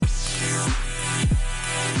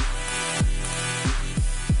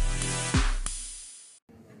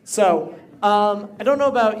I don't know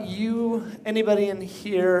about you, anybody in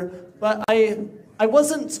here, but I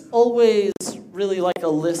wasn't always really like a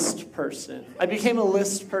list person. I became a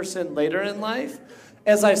list person later in life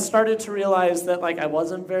as I started to realize that like I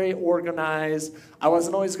wasn't very organized, I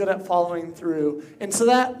wasn't always good at following through, and so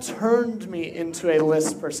that turned me into a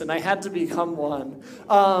list person. I had to become one.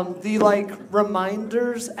 The like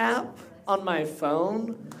reminders app on my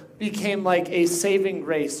phone became like a saving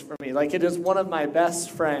grace for me. Like it is one of my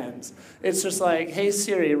best friends. It's just like, hey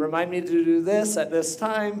Siri, remind me to do this at this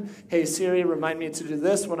time. Hey Siri, remind me to do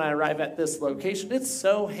this when I arrive at this location. It's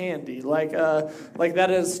so handy. Like that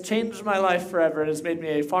has changed my life forever. It has made me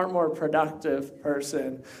a far more productive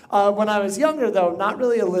person. When I was younger though, not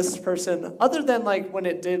really a list person, other than like when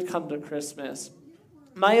it did come to Christmas.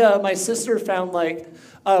 My sister found like,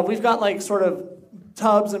 we've got like sort of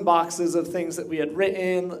tubs and boxes of things that we had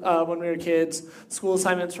written when we were kids, school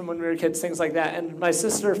assignments from when we were kids, things like that. And my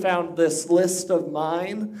sister found this list of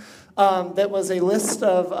mine that was a list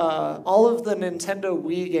of all of the Nintendo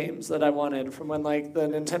Wii games that I wanted from when like the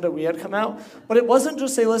Nintendo Wii had come out. But it wasn't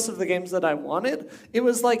just a list of the games that I wanted. It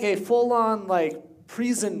was like a full-on like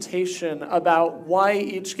presentation about why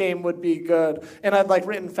each game would be good, and I'd like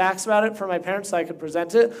written facts about it for my parents so I could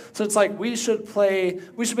present it. So it's like we should be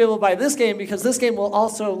able to buy this game because this game will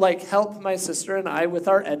also like help my sister and I with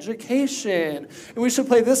our education, and we should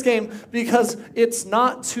play this game because it's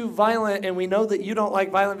not too violent and we know that you don't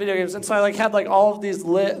like violent video games. And so I like had like all of these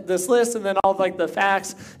this list and then all of like the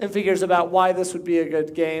facts and figures about why this would be a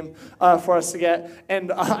good game for us to get.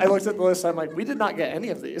 And I looked at the list and I'm like, we did not get any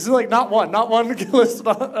of these. Like not one list,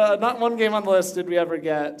 not one game on the list did we ever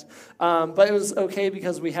get. But it was okay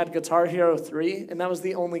because we had Guitar Hero 3, and that was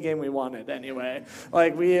the only game we wanted anyway.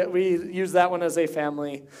 Like we used that one as a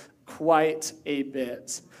family quite a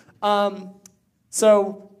bit.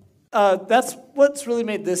 That's what's really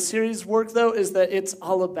made this series work, though, is that it's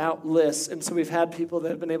all about lists. And so we've had people that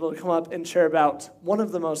have been able to come up and share about one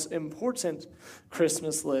of the most important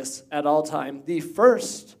Christmas lists at all time, the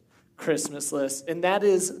first Christmas list, and that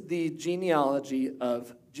is the genealogy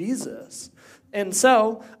of Jesus. And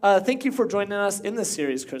so, thank you for joining us in this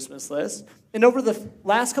series, Christmas List. And over the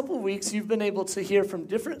last couple of weeks, you've been able to hear from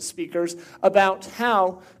different speakers about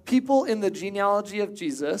how people in the genealogy of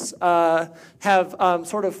Jesus have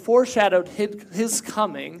sort of foreshadowed his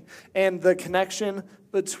coming and the connection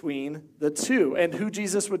between the two and who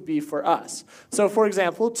Jesus would be for us. So, for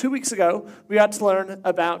example, 2 weeks ago, we got to learn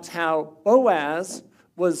about how Boaz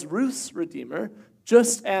was Ruth's redeemer,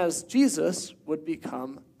 just as Jesus would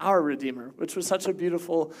become our redeemer, which was such a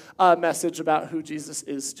beautiful message about who Jesus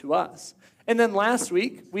is to us. And then last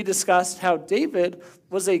week, we discussed how David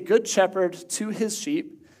was a good shepherd to his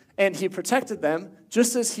sheep, and he protected them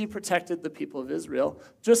just as he protected the people of Israel,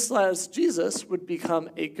 just as Jesus would become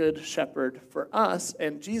a good shepherd for us,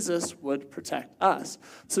 and Jesus would protect us.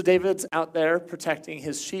 So David's out there protecting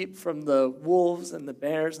his sheep from the wolves and the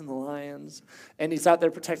bears and the lions, and he's out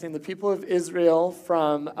there protecting the people of Israel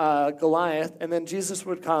from Goliath, and then Jesus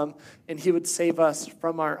would come, and he would save us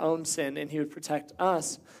from our own sin, and he would protect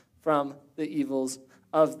us from the evils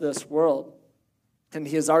of this world. And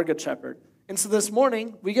he is our good shepherd. And so this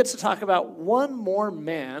morning, we get to talk about one more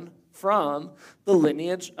man from the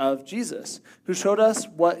lineage of Jesus who showed us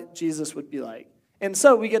what Jesus would be like. And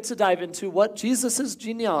so we get to dive into what Jesus'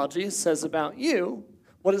 genealogy says about you,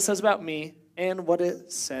 what it says about me, and what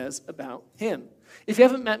it says about him. If you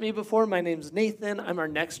haven't met me before, my name's Nathan. I'm our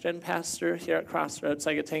next-gen pastor here at Crossroads.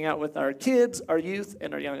 I get to hang out with our kids, our youth,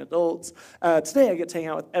 and our young adults. Today I get to hang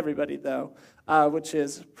out with everybody, though, which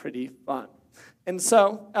is pretty fun. And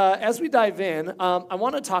so, as we dive in, I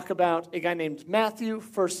want to talk about a guy named Matthew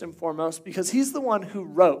first and foremost, because he's the one who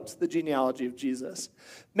wrote the genealogy of Jesus.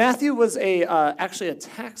 Matthew was actually a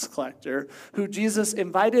tax collector who Jesus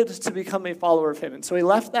invited to become a follower of him. And so he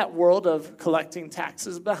left that world of collecting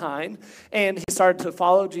taxes behind, and he started to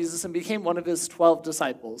follow Jesus and became one of his 12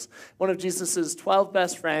 disciples, one of Jesus' 12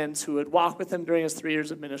 best friends who would walk with him during his 3 years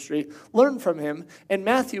of ministry, learn from him, and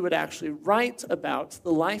Matthew would actually write about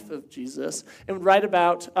the life of Jesus and would write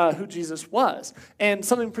about who Jesus was. And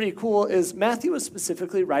something pretty cool is Matthew was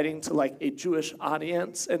specifically writing to like a Jewish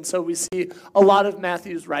audience, and so we see a lot of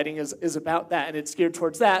Matthew's writing is about that, and it's geared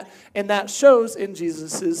towards that, and that shows in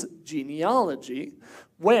Jesus' genealogy,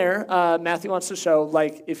 where Matthew wants to show,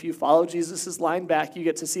 like, if you follow Jesus' line back, you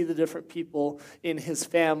get to see the different people in his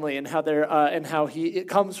family and how they're and how it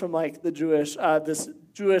comes from like the Jewish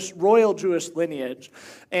royal Jewish lineage,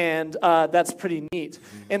 and that's pretty neat.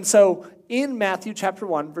 And so in Matthew chapter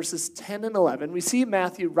 1, verses 10 and 11, we see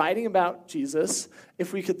Matthew writing about Jesus.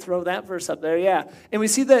 If we could throw that verse up there, yeah. And we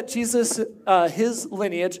see that Jesus, his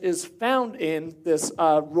lineage is found in this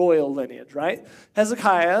royal lineage, right?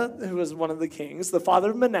 Hezekiah, who was one of the kings, the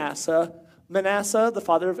father of Manasseh, Manasseh, the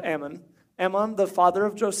father of Ammon, Ammon, the father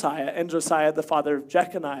of Josiah, and Josiah, the father of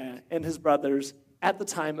Jeconiah, and his brothers at the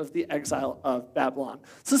time of the exile of Babylon.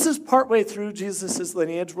 So this is partway through Jesus'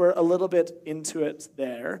 lineage. We're a little bit into it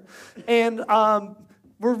there. And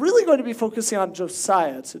we're really going to be focusing on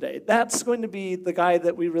Josiah today. That's going to be the guy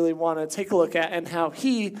that we really want to take a look at and how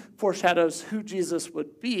he foreshadows who Jesus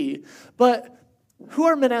would be. But who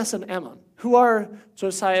are Manasseh and Ammon? Who are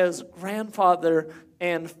Josiah's grandfather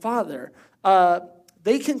and father?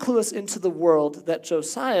 They can clue us into the world that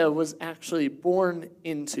Josiah was actually born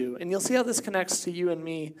into. And you'll see how this connects to you and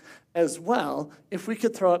me as well. If we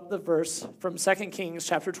could throw up the verse from 2 Kings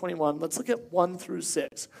chapter 21, let's look at 1 through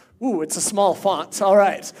 6. Ooh, it's a small font. All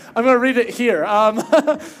right, I'm going to read it here. All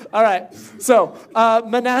right, so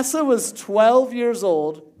Manasseh was 12 years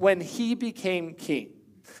old when he became king.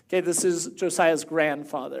 Okay, this is Josiah's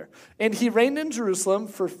grandfather. And he reigned in Jerusalem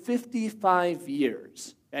for 55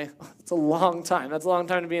 years. Okay, that's a long time. That's a long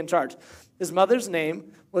time to be in charge. His mother's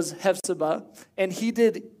name was Hephzibah, and he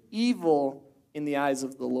did evil in the eyes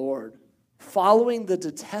of the Lord, following the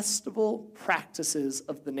detestable practices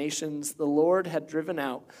of the nations the Lord had driven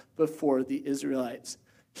out before the Israelites.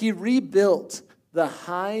 He rebuilt the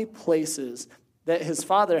high places that his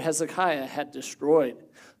father Hezekiah had destroyed.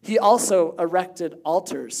 He also erected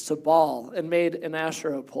altars to Baal and made an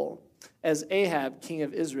Asherah pole, as Ahab, king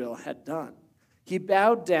of Israel, had done. He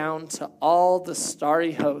bowed down to all the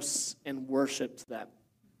starry hosts and worshipped them.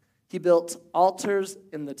 He built altars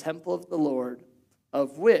in the temple of the Lord,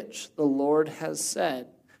 of which the Lord has said,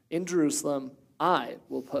 in Jerusalem, I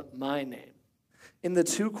will put my name. In the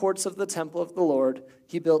two courts of the temple of the Lord,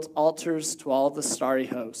 he built altars to all the starry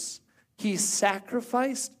hosts. He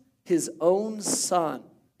sacrificed his own son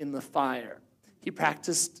in the fire. He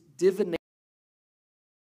practiced divination,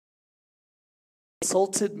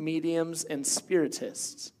 consulted mediums and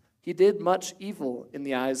spiritists. He did much evil in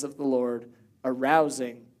the eyes of the Lord,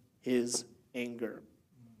 arousing his anger.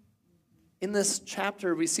 In this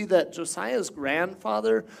chapter, we see that Josiah's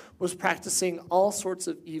grandfather was practicing all sorts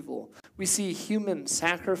of evil. We see human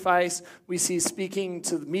sacrifice. We see speaking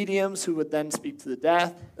to the mediums who would then speak to the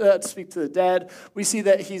dead. We see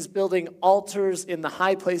that he's building altars in the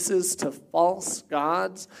high places to false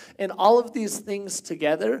gods. And all of these things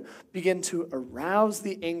together begin to arouse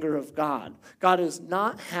the anger of God. God is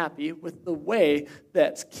not happy with the way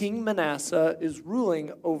that King Manasseh is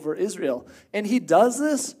ruling over Israel. And he does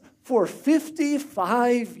this for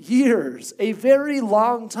 55 years, a very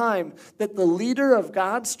long time that the leader of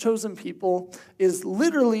God's chosen people is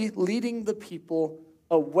literally leading the people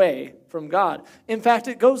away from God. In fact,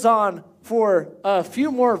 it goes on for a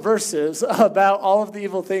few more verses about all of the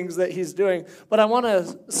evil things that he's doing. But I want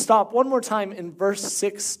to stop one more time in verse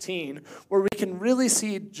 16, where we can really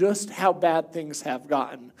see just how bad things have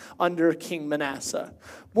gotten under King Manasseh.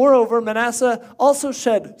 Moreover, Manasseh also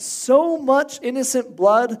shed so much innocent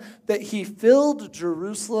blood that he filled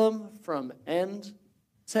Jerusalem from end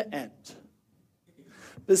to end.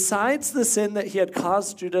 Besides the sin that he had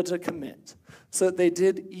caused Judah to commit, so that they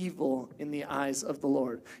did evil in the eyes of the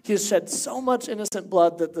Lord. He has shed so much innocent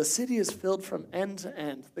blood that the city is filled from end to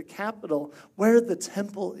end, the capital, where the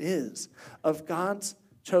temple is, of God's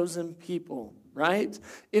chosen people, right?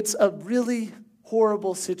 It's a really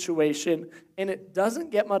horrible situation, and it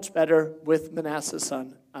doesn't get much better with Manasseh's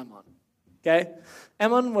son, Ammon. Okay?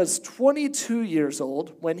 Ammon was 22 years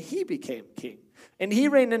old when he became king, and he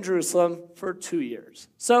reigned in Jerusalem for 2 years.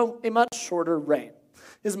 So a much shorter reign.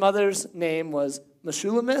 His mother's name was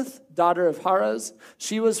Meshullemith, daughter of Haraz.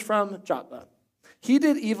 She was from Jotbah. He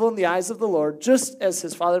did evil in the eyes of the Lord, just as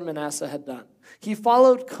his father Manasseh had done. He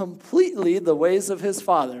followed completely the ways of his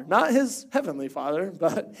father, not his heavenly father,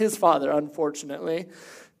 but his father, unfortunately,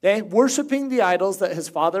 worshiping the idols that his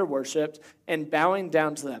father worshipped and bowing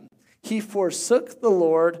down to them. He forsook the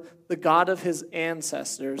Lord, the God of his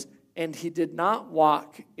ancestors, and he did not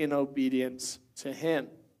walk in obedience to him.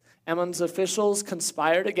 Ammon's officials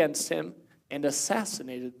conspired against him and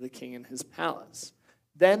assassinated the king in his palace.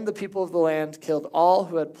 Then the people of the land killed all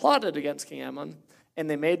who had plotted against King Ammon, and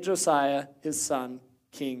they made Josiah, his son,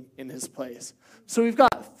 king in his place. So we've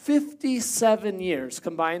got 57 years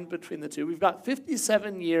combined between the two. We've got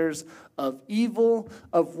 57 years of evil,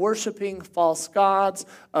 of worshiping false gods,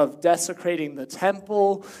 of desecrating the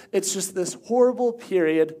temple. It's just this horrible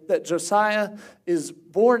period that Josiah is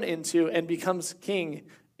born into and becomes king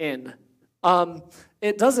in.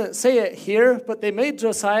 It doesn't say it here, but they made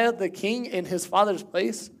Josiah the king in his father's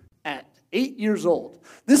place at 8 years old.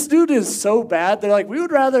 This dude is so bad. They're like, we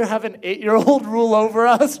would rather have an 8-year-old rule over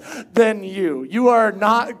us than you. You are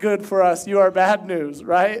not good for us. You are bad news,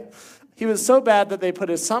 right? He was so bad that they put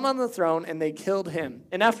his son on the throne and they killed him.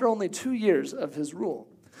 And after only 2 years of his rule.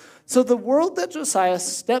 So the world that Josiah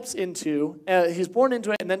steps into, he's born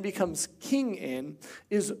into it and then becomes king in,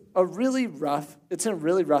 is in a really rough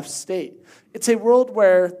state. It's a world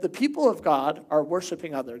where the people of God are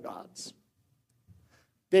worshiping other gods.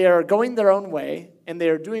 They are going their own way, and they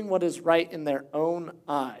are doing what is right in their own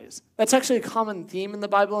eyes. That's actually a common theme in the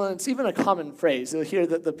Bible, and it's even a common phrase. You'll hear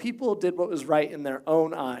that the people did what was right in their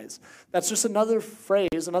own eyes. That's just another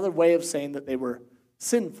phrase, another way of saying that they were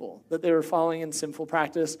sinful, that they were following in sinful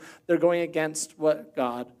practice. They're going against what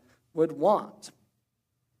God would want.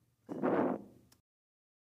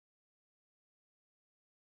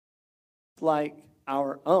 Like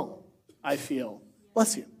our own, I feel.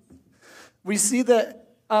 Bless you. We see that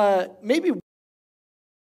maybe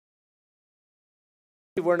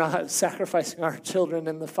we're not sacrificing our children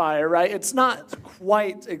in the fire, right? It's not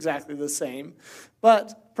quite exactly the same,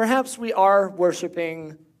 but perhaps we are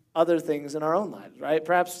worshiping other things in our own lives, right?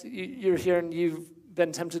 Perhaps you're here and you've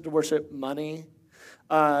been tempted to worship money,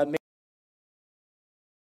 maybe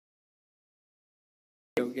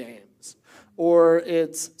video games, or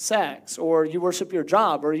it's sex, or you worship your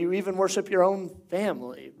job, or you even worship your own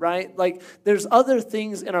family, right? Like, there's other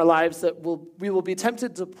things in our lives that we will be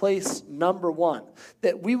tempted to place number one,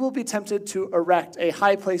 that we will be tempted to erect a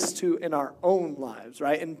high place to in our own lives,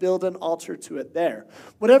 right? And build an altar to it there.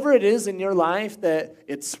 Whatever it is in your life that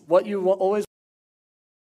it's what you will always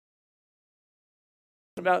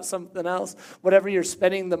about something else, whatever you're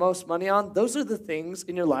spending the most money on, those are the things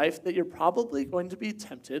in your life that you're probably going to be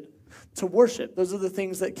tempted to worship. Those are the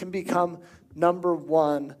things that can become number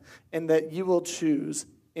one and that you will choose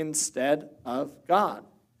instead of God.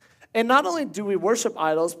 And not only do we worship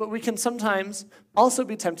idols, but we can sometimes also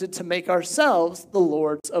be tempted to make ourselves the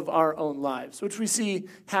lords of our own lives, which we see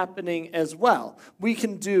happening as well. We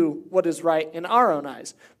can do what is right in our own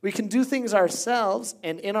eyes. We can do things ourselves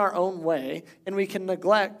and in our own way, and we can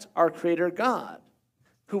neglect our Creator God,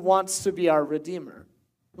 who wants to be our Redeemer,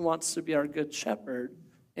 who wants to be our Good Shepherd,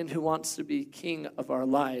 and who wants to be King of our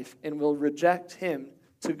life, and will reject Him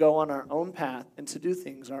to go on our own path and to do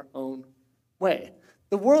things our own way.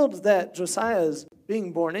 The world that Josiah is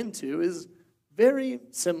being born into is very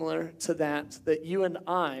similar to that you and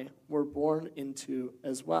I were born into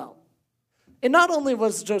as well. And not only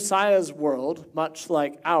was Josiah's world much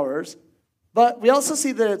like ours, but we also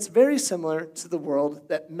see that it's very similar to the world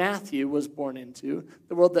that Matthew was born into,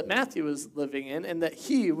 the world that Matthew was living in, and that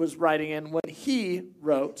he was writing in when he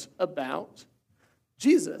wrote about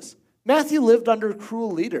Jesus. Matthew lived under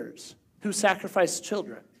cruel leaders who sacrificed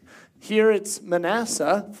children. Here it's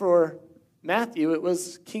Manasseh. For Matthew, it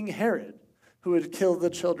was King Herod who would kill the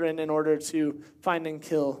children in order to find and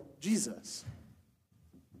kill Jesus.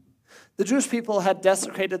 The Jewish people had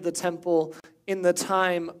desecrated the temple in the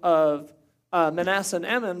time of Manasseh and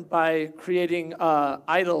Amon by creating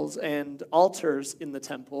idols and altars in the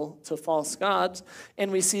temple to false gods.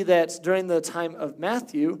 And we see that during the time of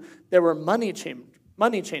Matthew, there were money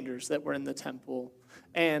changers that were in the temple,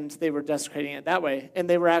 and they were desecrating it that way. And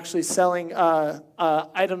they were actually selling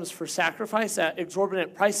items for sacrifice at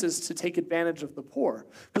exorbitant prices to take advantage of the poor,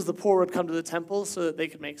 because the poor would come to the temple so that they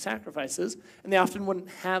could make sacrifices, and they often wouldn't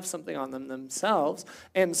have something on them themselves,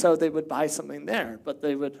 and so they would buy something there, but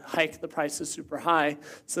they would hike the prices super high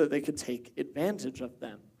so that they could take advantage of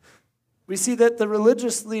them. We see that the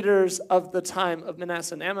religious leaders of the time of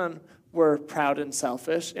Manasseh and Amon were proud and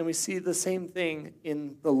selfish, and we see the same thing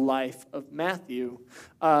in the life of Matthew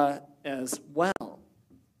as well.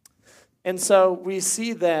 And so we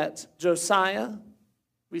see that Josiah,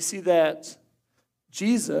 we see that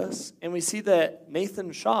Jesus, and we see that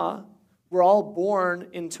Nathan Shaw were all born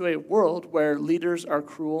into a world where leaders are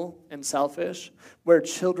cruel and selfish, where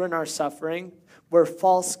children are suffering, where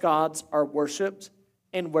false gods are worshipped,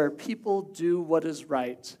 and where people do what is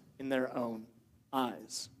right in their own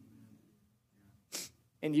eyes.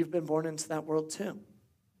 And you've been born into that world too.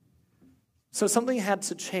 So something had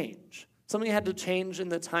to change. Something had to change in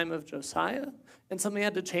the time of Josiah, and something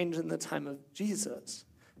had to change in the time of Jesus.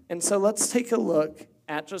 And so let's take a look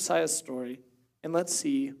at Josiah's story, and let's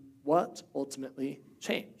see what ultimately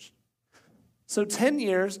changed. So 10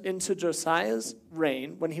 years into Josiah's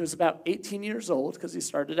reign, when he was about 18 years old, because he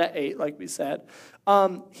started at 8, like we said,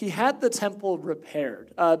 he had the temple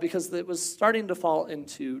repaired because it was starting to fall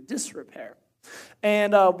into disrepair.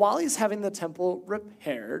 And while he's having the temple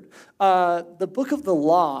repaired, the book of the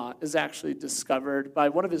law is actually discovered by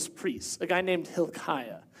one of his priests, a guy named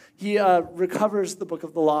Hilkiah. He recovers the book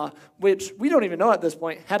of the law, which we don't even know at this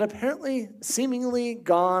point, had apparently seemingly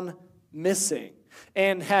gone missing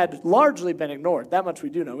and had largely been ignored. That much we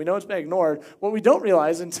do know. We know it's been ignored. What we don't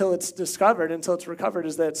realize until it's discovered, until it's recovered,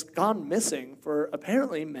 is that it's gone missing for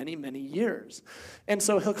apparently many, many years. And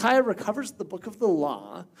so Hilkiah recovers the book of the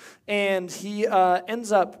law, and he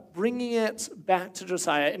ends up bringing it back to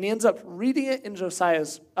Josiah, and he ends up reading it in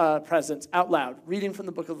Josiah's presence out loud, reading from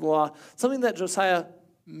the book of the law, something that Josiah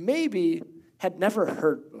maybe had never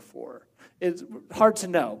heard before. It's hard to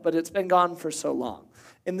know, but it's been gone for so long.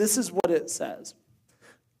 And this is what it says.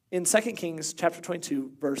 In 2 Kings chapter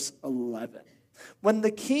 22, verse 11. When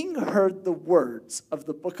the king heard the words of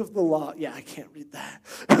the book of the law, I can't read that.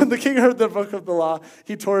 When the king heard the book of the law,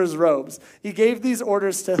 he tore his robes. He gave these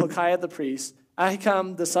orders to Hilkiah the priest,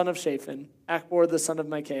 Ahikam the son of Shaphan, Achbor the son of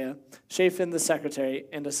Micaiah, Shaphan the secretary,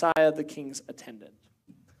 and Asaiah the king's attendant.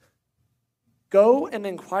 Go and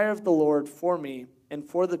inquire of the Lord for me and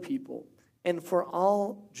for the people and for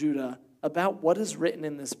all Judah about what is written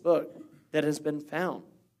in this book that has been found.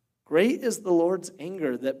 Great is the Lord's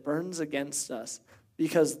anger that burns against us,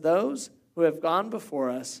 because those who have gone before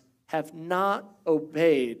us have not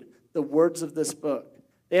obeyed the words of this book.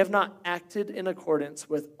 They have not acted in accordance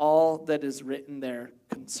with all that is written there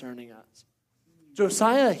concerning us.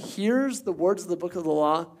 Josiah hears the words of the book of the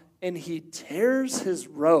law, and he tears his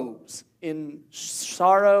robes in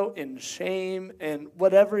sorrow, in shame, and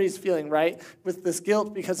whatever he's feeling, right? With this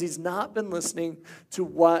guilt, because he's not been listening to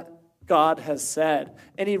what God has said.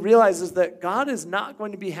 And he realizes that God is not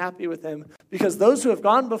going to be happy with him, because those who have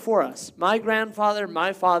gone before us, my grandfather,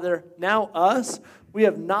 my father, now us, we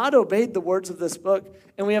have not obeyed the words of this book,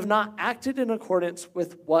 and we have not acted in accordance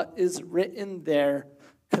with what is written there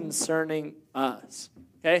concerning us.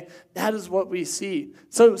 Okay? That is what we see.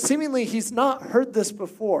 So seemingly he's not heard this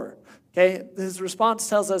before. Okay? His response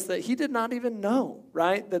tells us that he did not even know,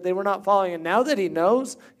 right? That they were not following. And now that he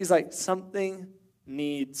knows, he's like, something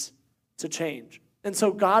needs to change. And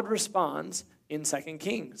so God responds in 2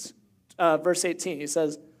 Kings, verse 18. He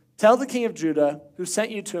says, tell the king of Judah who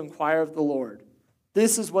sent you to inquire of the Lord.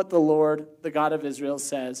 This is what the Lord, the God of Israel,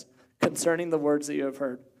 says concerning the words that you have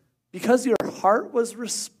heard. Because your heart was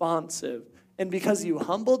responsive, and because you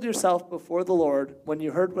humbled yourself before the Lord when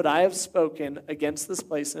you heard what I have spoken against this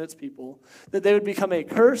place and its people, that they would become a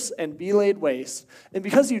curse and be laid waste, and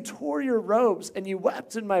because you tore your robes and you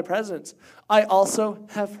wept in my presence, I also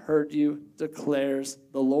have heard you, declares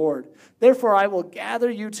the Lord. Therefore I will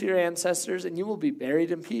gather you to your ancestors, and you will be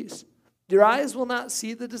buried in peace. Your eyes will not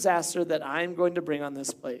see the disaster that I am going to bring on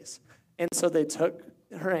this place. And so they took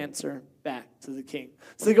her answer back to the king.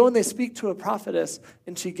 So they go and they speak to a prophetess,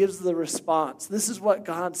 and she gives the response. This is what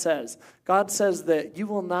God says. God says that you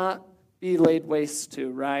will not be laid waste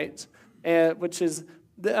to, right? Which is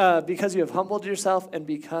because you have humbled yourself and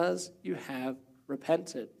because you have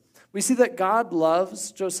repented. We see that God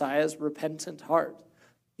loves Josiah's repentant heart.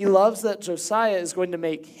 He loves that Josiah is going to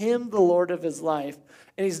make him the Lord of his life,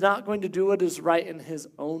 and he's not going to do what is right in his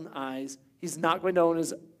own eyes. He's not going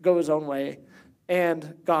to go his own way.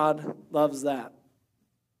 And God loves that.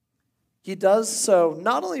 He does so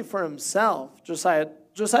not only for himself. Josiah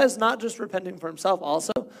is not just repenting for himself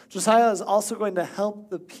also. Josiah is also going to help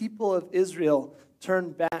the people of Israel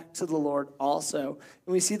turn back to the Lord also.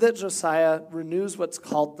 And we see that Josiah renews what's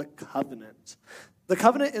called the covenant. The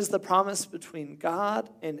covenant is the promise between God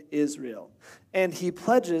and Israel. And he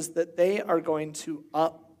pledges that they are going to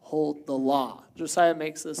uphold the law. Josiah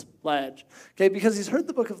makes this pledge, okay, because he's heard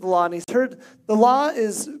the book of the law, and he's heard the law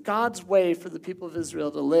is God's way for the people of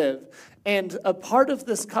Israel to live. And a part of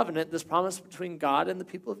this covenant, this promise between God and the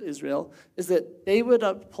people of Israel, is that they would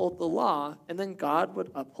uphold the law, and then God would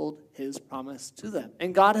uphold his promise to them.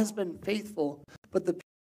 And God has been faithful, but the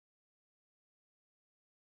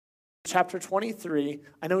Chapter 23,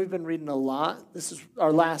 I know we've been reading a lot. This is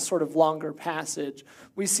our last sort of longer passage.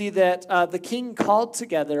 We see that the king called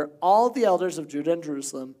together all the elders of Judah and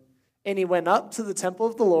Jerusalem, and he went up to the temple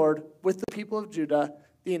of the Lord with the people of Judah,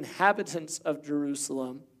 the inhabitants of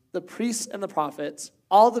Jerusalem, the priests and the prophets,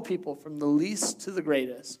 all the people from the least to the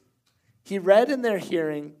greatest. He read in their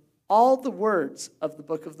hearing all the words of the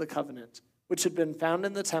book of the covenant, which had been found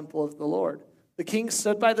in the temple of the Lord. The king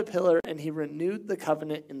stood by the pillar, and he renewed the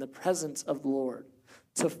covenant in the presence of the Lord,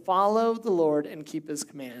 to follow the Lord and keep his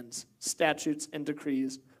commands, statutes, and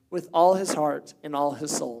decrees with all his heart and all his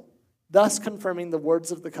soul, thus confirming the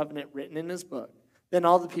words of the covenant written in his book. Then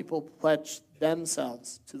all the people pledged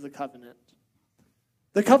themselves to the covenant.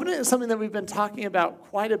 The covenant is something that we've been talking about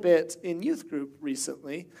quite a bit in youth group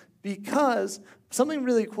recently, because something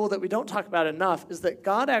really cool that we don't talk about enough is that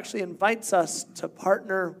God actually invites us to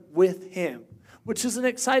partner with him, which is an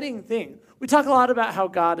exciting thing. We talk a lot about how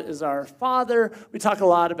God is our Father. We talk a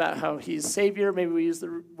lot about how he's Savior. Maybe we use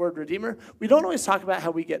the word Redeemer. We don't always talk about how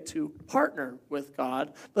we get to partner with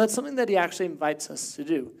God, but that's something that he actually invites us to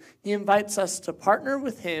do. He invites us to partner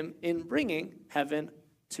with him in bringing heaven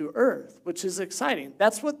to earth, which is exciting.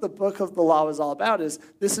 That's what the book of the law is all about, is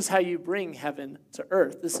this is how you bring heaven to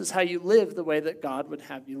earth. This is how you live the way that God would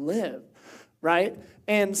have you live. Right?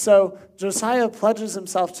 And so Josiah pledges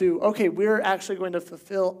himself to, okay, we're actually going to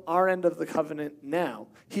fulfill our end of the covenant now.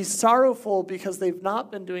 He's sorrowful because they've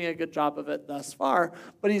not been doing a good job of it thus far,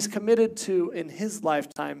 but he's committed to, in his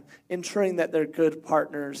lifetime, ensuring that they're good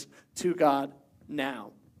partners to God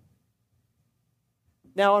now.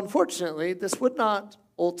 Now, unfortunately, this would not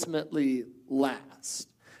ultimately last.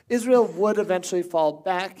 Israel would eventually fall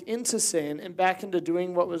back into sin and back into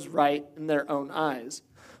doing what was right in their own eyes.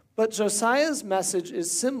 But Josiah's message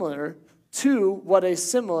is similar to what a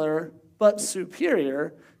similar but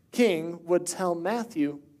superior king would tell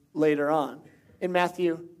Matthew later on. In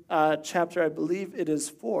Matthew chapter, I believe it is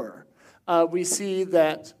 4, we see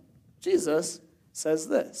that Jesus says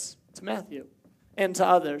this to Matthew and to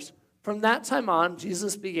others. From that time on,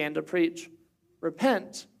 Jesus began to preach,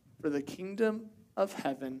 "Repent, for the kingdom of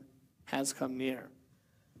heaven has come near."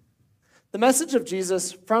 The message of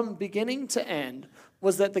Jesus from beginning to end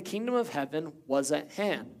was that the kingdom of heaven was at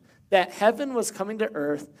hand, that heaven was coming to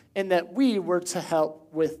earth, and that we were to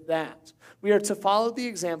help with that. We are to follow the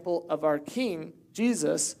example of our King,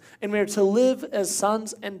 Jesus, and we are to live as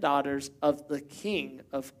sons and daughters of the King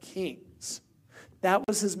of Kings. That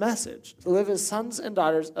was his message, to live as sons and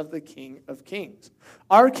daughters of the King of Kings.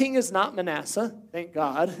 Our king is not Manasseh, thank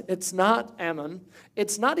God. It's not Ammon.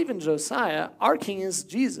 It's not even Josiah. Our king is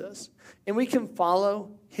Jesus, and we can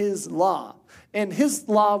follow his law. And his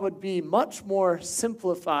law would be much more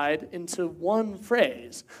simplified into one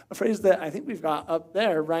phrase, a phrase that I think we've got up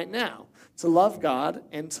there right now, to love God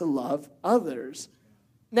and to love others.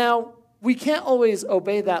 Now, we can't always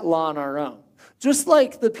obey that law on our own. Just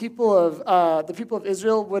like the people of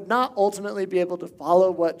Israel would not ultimately be able to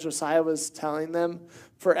follow what Josiah was telling them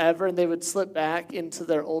forever, and they would slip back into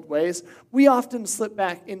their old ways. We often slip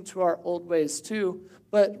back into our old ways too.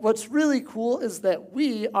 But what's really cool is that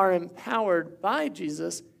we are empowered by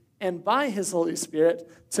Jesus and by his Holy Spirit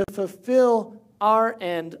to fulfill our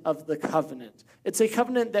end of the covenant. It's a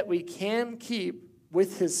covenant that we can keep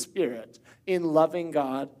with his Spirit in loving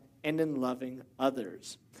God and in loving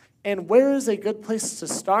others. And where is a good place to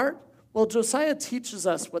start? Well, Josiah teaches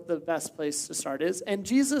us what the best place to start is, and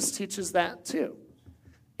Jesus teaches that too.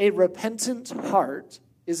 A repentant heart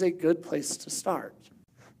is a good place to start,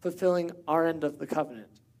 fulfilling our end of the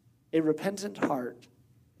covenant. A repentant heart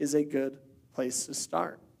is a good place to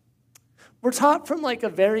start. We're taught from like a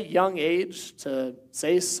very young age to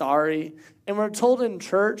say sorry, and we're told in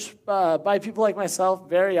church by people like myself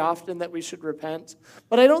very often that we should repent.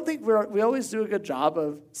 But I don't think we always do a good job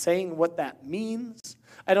of saying what that means.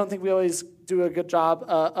 I don't think we always do a good job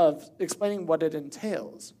of explaining what it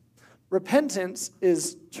entails. Repentance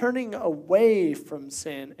is turning away from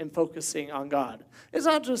sin and focusing on God. It's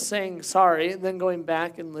not just saying sorry and then going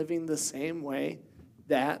back and living the same way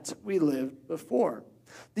that we lived before.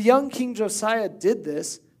 The young King Josiah did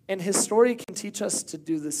this, and his story can teach us to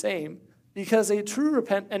do the same, because an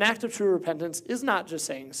act of true repentance is not just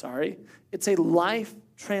saying sorry. It's a life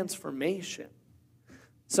transformation.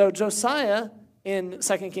 So Josiah, in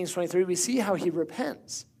 2 Kings 23, we see how he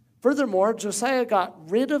repents. Furthermore, Josiah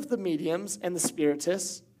got rid of the mediums and the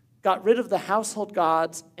spiritists, got rid of the household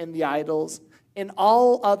gods and the idols, and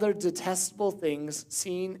all other detestable things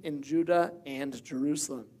seen in Judah and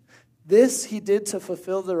Jerusalem. This he did to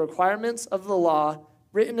fulfill the requirements of the law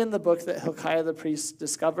written in the book that Hilkiah the priest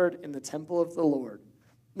discovered in the temple of the Lord.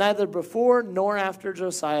 Neither before nor after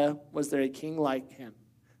Josiah was there a king like him,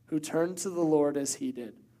 who turned to the Lord as he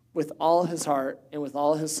did, with all his heart and with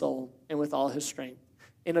all his soul and with all his strength,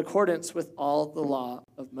 in accordance with all the law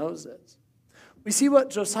of Moses. We see what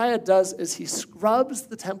Josiah does is he scrubs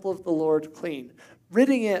the temple of the Lord clean,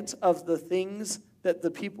 ridding it of the things that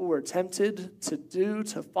the people were tempted to do,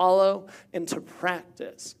 to follow, and to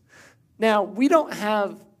practice. Now, we don't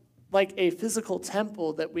have like a physical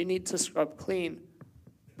temple that we need to scrub clean,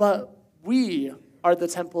 but we are the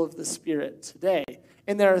temple of the Spirit today.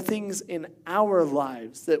 And there are things in our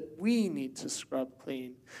lives that we need to scrub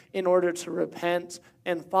clean in order to repent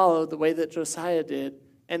and follow the way that Josiah did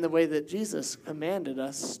and the way that Jesus commanded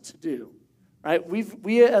us to do. right?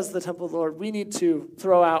 We as the temple of the Lord, we need to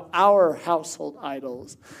throw out our household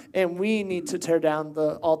idols, and we need to tear down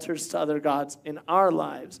the altars to other gods in our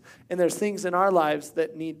lives. And there's things in our lives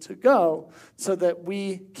that need to go so that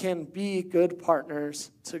we can be good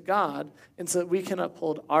partners to God, and so that we can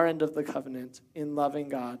uphold our end of the covenant in loving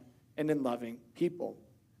God and in loving people.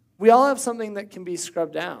 We all have something that can be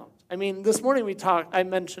scrubbed out. I mean, this morning I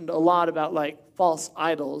mentioned a lot about false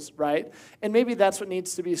idols, right? And maybe that's what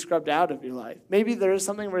needs to be scrubbed out of your life. Maybe there is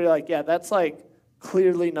something where you're like, yeah, that's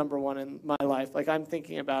clearly number one in my life. I'm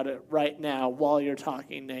thinking about it right now while you're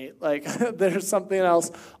talking, Nate. There's something else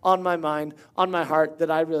on my mind, on my heart that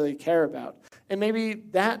I really care about. And maybe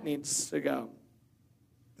that needs to go.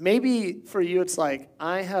 Maybe for you it's I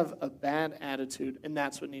have a bad attitude, and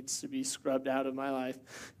that's what needs to be scrubbed out of my life,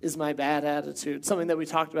 is my bad attitude. Something that we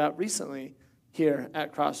talked about recently here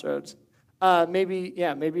at Crossroads. Maybe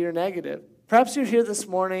you're negative. Perhaps you're here this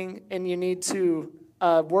morning and you need to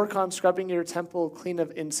work on scrubbing your temple clean of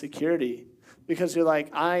insecurity, because you're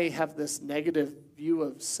I have this negative view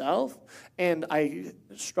of self, and I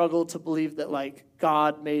struggle to believe that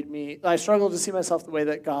God made me. I struggle to see myself the way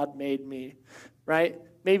that God made me, right?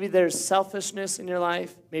 Maybe there's selfishness in your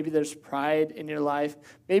life. Maybe there's pride in your life.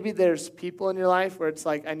 Maybe there's people in your life where it's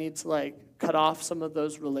I need to cut off some of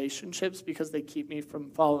those relationships because they keep me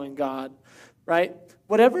from following God, right?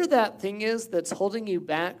 Whatever that thing is that's holding you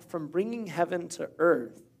back from bringing heaven to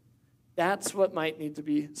earth, that's what might need to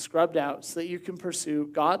be scrubbed out so that you can pursue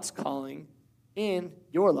God's calling in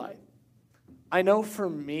your life. I know for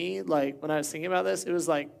me, when I was thinking about this, it was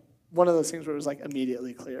one of those things where it was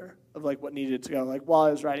immediately clear of what needed to go. While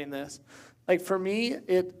I was writing this, for me,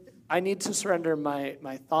 I need to surrender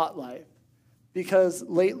my thought life, because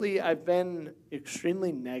lately I've been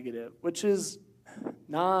extremely negative, which is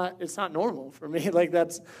it's not normal for me.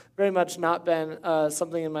 That's very much not been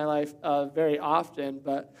something in my life very often.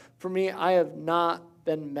 But for me, I have not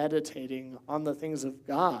been meditating on the things of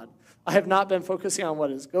God. I have not been focusing on what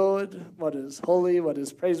is good, what is holy, what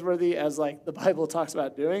is praiseworthy, as the Bible talks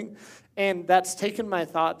about doing. And that's taken my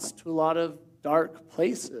thoughts to a lot of dark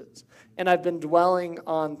places. And I've been dwelling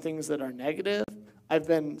on things that are negative. I've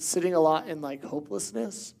been sitting a lot in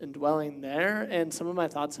hopelessness and dwelling there. And some of my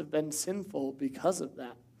thoughts have been sinful because of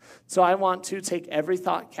that. So I want to take every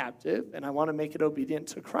thought captive, and I want to make it obedient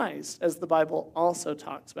to Christ, as the Bible also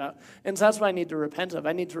talks about. And so that's what I need to repent of.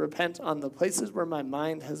 I need to repent on the places where my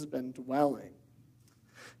mind has been dwelling.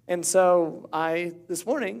 And so I, this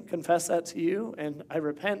morning, confess that to you, and I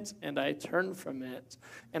repent, and I turn from it,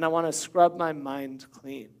 and I want to scrub my mind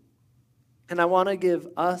clean. And I want to give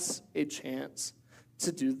us a chance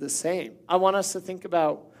to do the same. I want us to think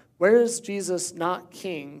about, where is Jesus not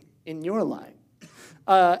king in your life?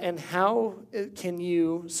 And how can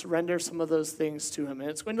you surrender some of those things to him? And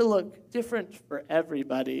it's going to look different for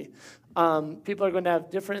everybody. People are going to have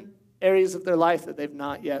different areas of their life that they've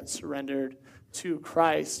not yet surrendered to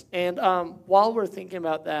Christ. And while we're thinking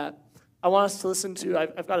about that, I want us to listen to,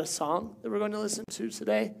 I've got a song that we're going to listen to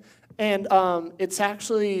today. And it's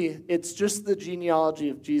just the genealogy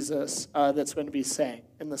of Jesus that's going to be sang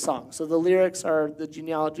in the song. So the lyrics are the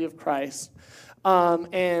genealogy of Christ.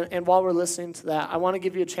 And while we're listening to that, I want to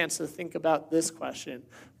give you a chance to think about this question.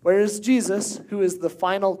 Where is Jesus, who is the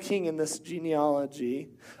final king in this genealogy,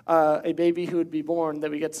 a baby who would be born that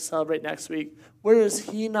we get to celebrate next week? Where is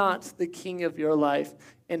he not the king of your life?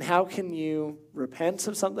 And how can you repent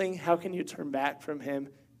of something? How can you turn back from him?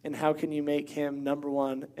 And how can you make him number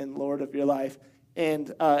one and Lord of your life?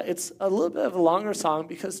 And it's a little bit of a longer song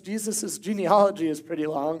because Jesus' genealogy is pretty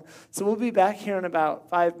long. So we'll be back here in about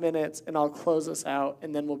 5 minutes, and I'll close us out,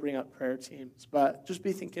 and then we'll bring up prayer teams. But just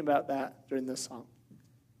be thinking about that during this song.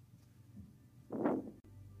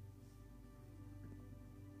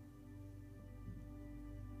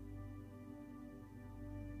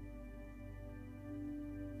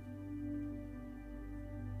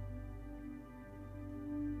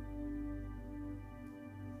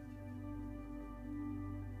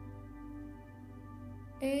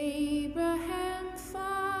 Abraham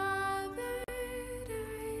fathered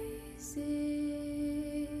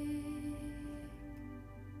Isaac,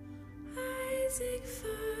 Isaac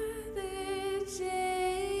fathered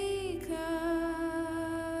Jacob,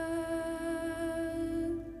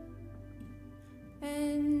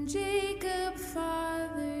 and Jacob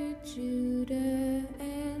fathered Judah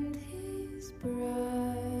and his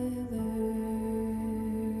brothers.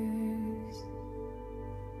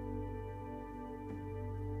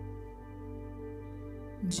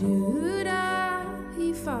 Judah,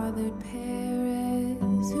 he fathered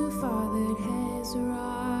Perez, who fathered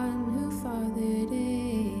Hezron, who fathered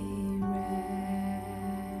Aram.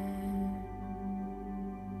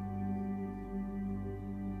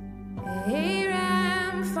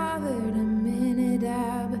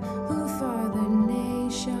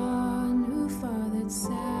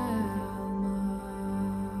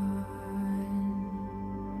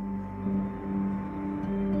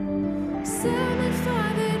 Salmon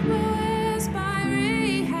fathered Boaz by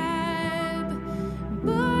Rahab.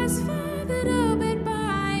 Boaz fathered Obed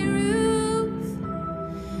by Ruth.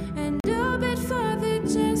 And Obed fathered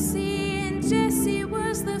Jesse, and Jesse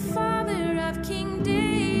was the father of King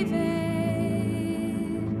David.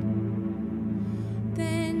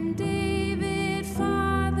 Then David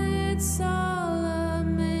fathered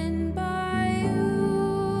Solomon by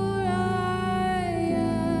Uriah's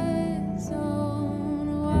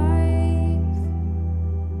own wife.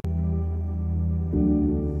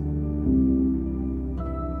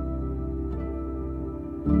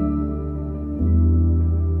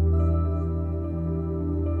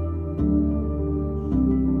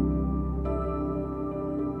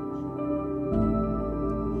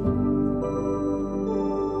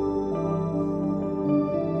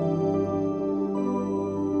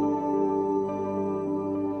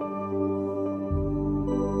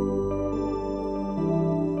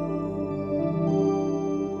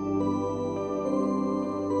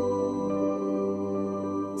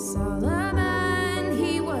 Solomon,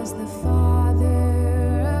 he was the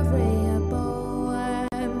father of Rehoboam,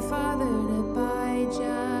 fathered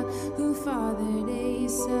Abijah, who fathered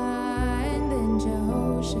Asa, and then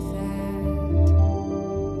Jehoshaphat.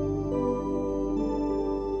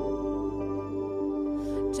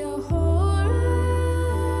 Jehoram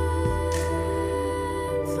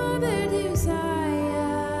fathered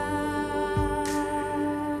Josiah,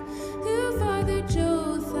 who fathered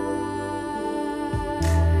Jotham,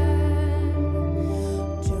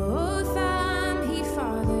 he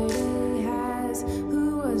fathered Ahaz, who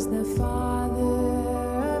was the father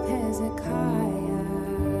of Hezekiah.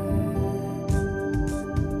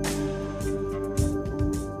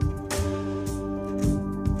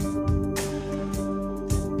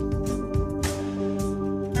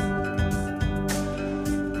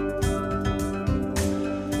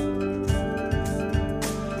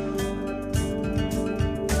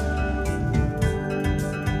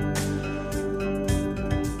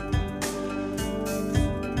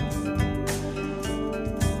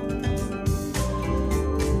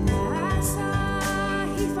 Asa,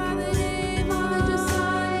 he fathered Abel,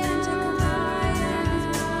 Josiah, and Jeconiah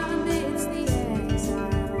amidst the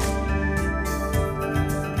exile.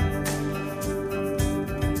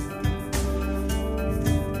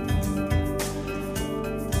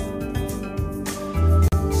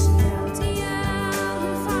 Shealtiel, who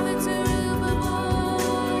fathered Zerubbabel,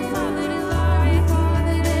 fathered Eliab,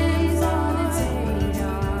 fathered Azor, and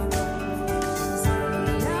Zadok.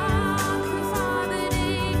 Zadok, who fathered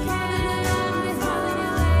Achan, who fathered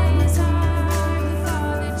Eleazar, who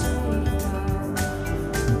fathered Jacob.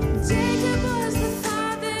 Jacob was the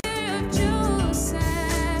father of Joseph,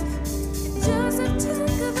 and Joseph took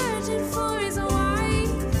a virgin for his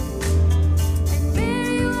wife, and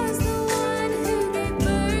Mary was the one who gave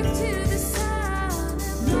birth to the Son.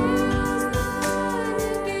 Mary was the one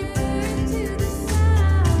who gave birth to the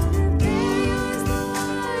Son. Mary was the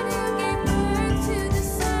one who gave birth to the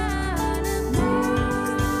Son of God.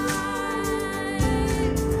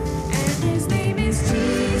 And his name is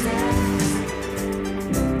Jesus.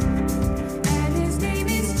 And his name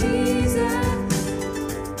is Jesus.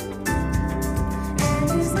 And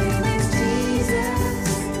his name is Jesus.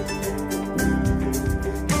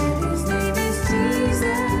 And his name is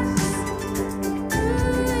Jesus, who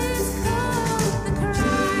is called the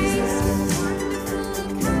Christ, Wonderful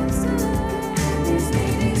Counselor. And his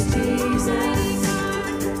name is Jesus, Mighty God,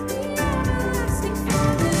 the Everlasting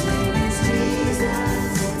Father. His name is Jesus,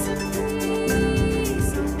 Prince of Peace.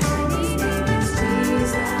 And his name is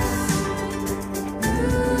Jesus,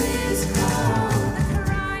 who is called the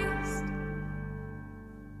Christ.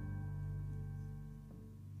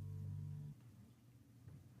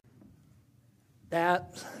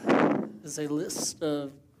 That is a list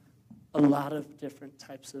of a lot of different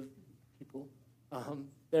types of people.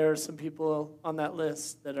 There are some people on that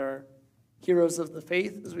list that are heroes of the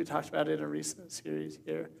faith, as we talked about in a recent series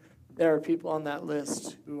here. There are people on that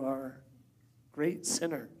list who are great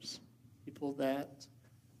sinners, people that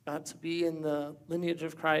got to be in the lineage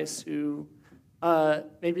of Christ who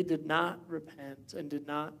maybe did not repent and did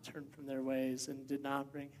not turn from their ways and did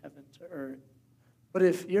not bring heaven to earth. But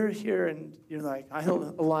if you're here and you're like, I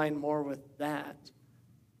align more with that,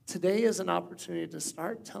 today is an opportunity to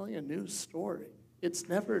start telling a new story. It's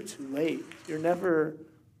never too late. You're never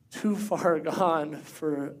too far gone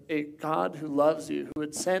for a God who loves you, who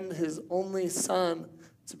would send his only son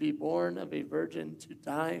to be born of a virgin to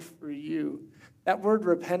die for you. That word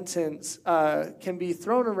repentance can be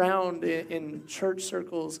thrown around in church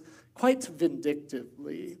circles quite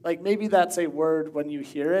vindictively. Like maybe that's a word when you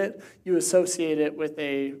hear it, you associate it with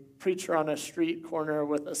a preacher on a street corner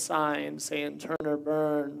with a sign saying turn or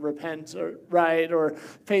burn, repent or right, or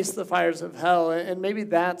face the fires of hell. And maybe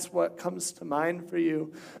that's what comes to mind for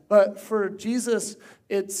you. But for Jesus,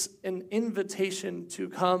 it's an invitation to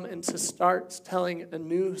come and to start telling a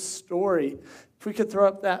new story. If we could throw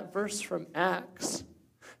up that verse from Acts,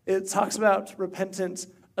 it talks about repentance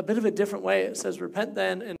a bit of a different way. It says, repent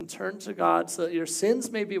then and turn to God so that your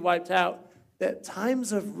sins may be wiped out, that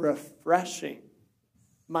times of refreshing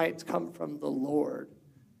might come from the Lord.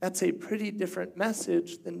 That's a pretty different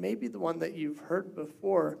message than maybe the one that you've heard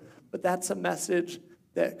before, but that's a message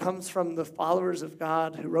that comes from the followers of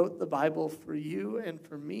God who wrote the Bible for you and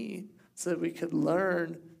for me so that we could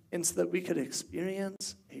learn and so that we could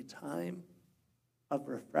experience a time of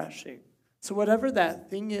refreshing. So whatever that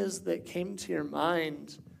thing is that came to your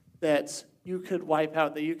mind that you could wipe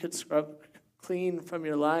out, that you could scrub clean from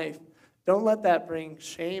your life, don't let that bring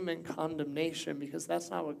shame and condemnation, because that's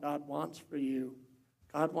not what God wants for you.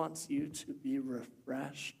 God wants you to be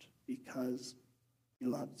refreshed because he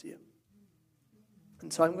loves you.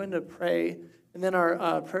 And so I'm going to pray, and then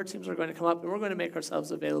our prayer teams are going to come up, and we're going to make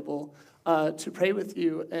ourselves available to pray with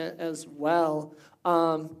you as well,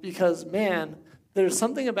 because, man, there's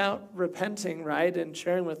something about repenting, right, and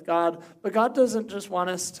sharing with God. But God doesn't just want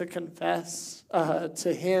us to confess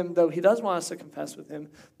to him, though he does want us to confess with him.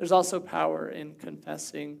 There's also power in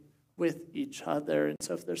confessing with each other. And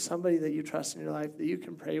so if there's somebody that you trust in your life that you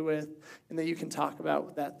can pray with and that you can talk about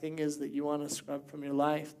what that thing is that you want to scrub from your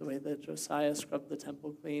life, the way that Josiah scrubbed the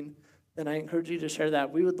temple clean, then I encourage you to share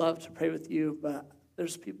that. We would love to pray with you, but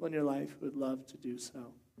there's people in your life who would love to do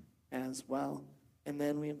so as well. And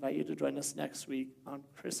then we invite you to join us next week on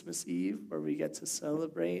Christmas Eve, where we get to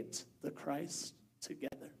celebrate the Christ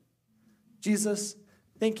together. Jesus,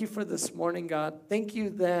 thank you for this morning, God. Thank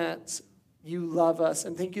you that you love us,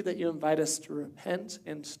 and thank you that you invite us to repent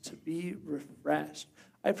and to be refreshed.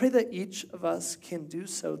 I pray that each of us can do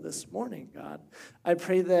so this morning, God. I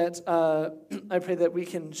pray that we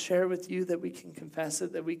can share with you, that we can confess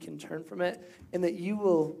it, that we can turn from it, and that you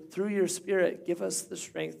will, through your Spirit, give us the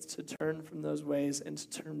strength to turn from those ways and to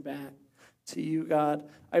turn back to you, God.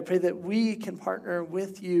 I pray that we can partner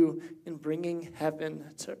with you in bringing heaven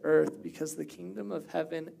to earth, because the kingdom of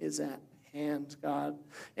heaven is at hand, God.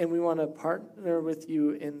 And we want to partner with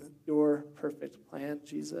you in your perfect plan,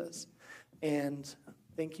 Jesus. And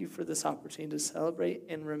thank you for this opportunity to celebrate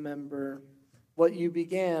and remember what you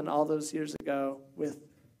began all those years ago with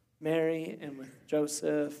Mary and with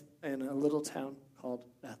Joseph in a little town called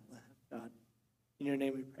Bethlehem, God. In your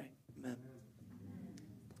name we pray. Amen.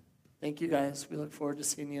 Thank you, guys. We look forward to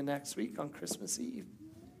seeing you next week on Christmas Eve.